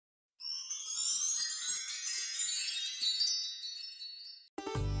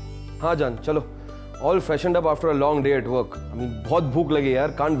हाँ जान, चलो। All freshened up after a long day at work. I mean, बहुत भूख लगी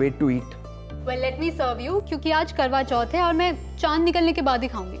यार, can't wait to eat. Well, let me serve you, क्योंकि आज करवा चौथ है और मैं चांद निकलने के बाद ही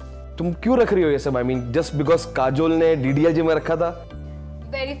खाऊंगी। तुम क्यों रख रही हो ये सब? I mean, just because Kajol ने DDLJ में रखा था?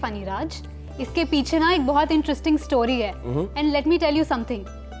 Very funny, Raj. इसके पीछे ना एक बहुत इंटरेस्टिंग स्टोरी है। And let me tell you something.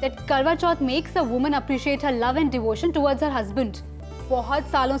 That करवा चौथ makes a woman appreciate her love and devotion towards her husband.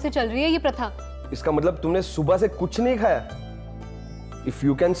 बहुत सालों से चल रही है ये प्रथा। इसका मतलब तुमने सुबह से कुछ नहीं खाया? If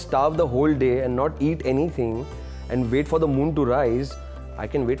you can starve the whole day and not eat anything and wait for the moon to rise, I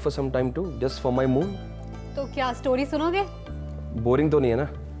can wait for some time too, just for my moon. तो क्या स्टोरी सुनोगे? बोरिंग तो नहीं है ना?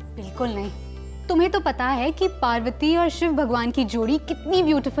 बिल्कुल नहीं। तुम्हें तो पता है कि पार्वती और शिव भगवान की जोड़ी कितनी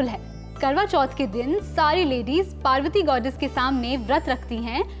ब्यूटीफुल है। करवा चौथ के दिन सारी लेडीज पार्वती गॉडेस के सामने व्रत रखती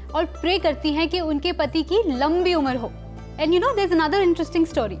हैं और प्रे करती हैं कि उनके पति की लंबी उम्र हो। And you know, there's another interesting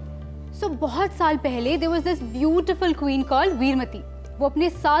story. So बहुत साल पहले there was this beautiful queen called Veermati. वो अपने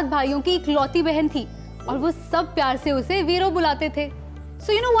 7 भाइयों की इकलौती बहन थी और वो सब प्यार से उसे वीरो बुलाते थे।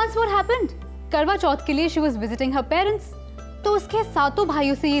 So you know once what happened? करवा चौथ के लिए she was visiting her parents. तो उसके 7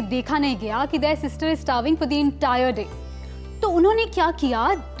 भाइयों से ये देखा नहीं गया कि their sister is starving for the entire day. तो उन्होंने क्या किया,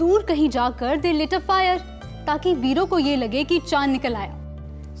 दूर कहीं जाकर they lit a fire ताकि वीरो को ये लगे कि चांद निकल आया।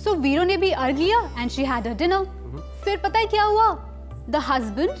 So वीरो ने भी अर्घ लिया and she had her dinner. फिर पता है क्या हुआ? The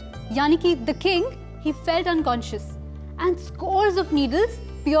husband यानी कि the king, he felt unconscious and scores of needles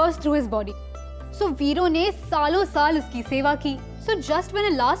pierced through his body. So वीरो ने सालों साल उसकी सेवा की. So just when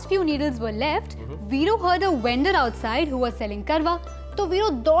the last few needles were left, वीरो heard a vendor outside who was selling करवा. तो वीरो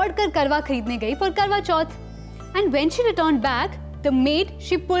दौड़कर करवा खरीदने गई for करवा चौथ. And when she returned back, the maid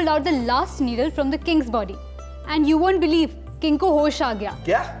she pulled out the last needle from the king's body. And you won't believe, king को होश आ गया.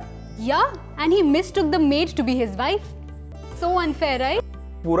 क्या? Yeah, and he mistook the maid to be his wife. So unfair, right?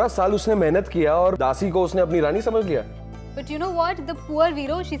 पूरा साल उसने मेहनत किया और दासी को उसने अपनी रानी समझ लिया। But you know what? The poor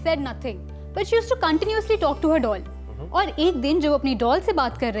Viro, she said nothing. But she used to continuously talk to her doll. और एक दिन जब अपनी डॉल से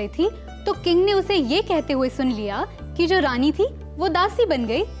बात कर रही थी, तो किंग ने उसे ये कहते हुए सुन लिया कि जो रानी थी वो दासी बन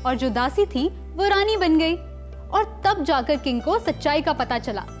गई और जो दासी थी वो रानी बन गई। और तब जाकर किंग को सच्चाई का पता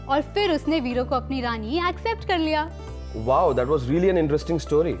चला और फिर उसने वीरो को अपनी रानी एक्सेप्ट कर लिया। Wow, that was really an interesting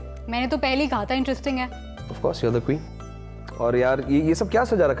story. मैंने तो पहले ही कहा था इंटरेस्टिंग है। Of course, you're the queen. और यार ये सब क्या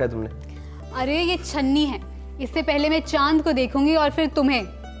सजा रखा है तुमने? अरे ये छन्नी है। इससे पहले मैं चांद को देखूंगी और फिर तुम्हें।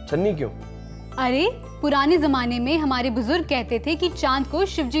 छन्नी क्यों? अरे पुराने जमाने में हमारे बुजुर्ग कहते थे कि चांद को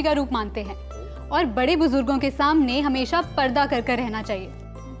शिवजी का रूप मानते हैं और बड़े बुजुर्गों के सामने हमेशा पर्दा कर कर रहना चाहिए।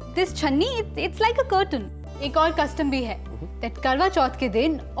 दिस छन्नी इट्स लाइक अ कर्टन। एक और कस्टम भी है दैट करवा चौथ के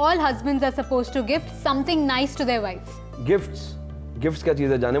दिन all husbands are supposed to gift something nice to their wife. Gifts क्या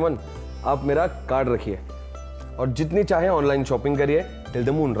चीज है जाने मन? आप मेरा कार्ड रखिए और जितनी चाहे ऑनलाइन शॉपिंग करिए till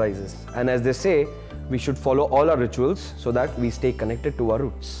the moon rises. And as they say, we should follow all our rituals so that we stay connected to our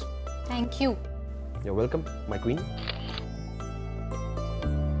roots. Thank you. You're welcome, my queen.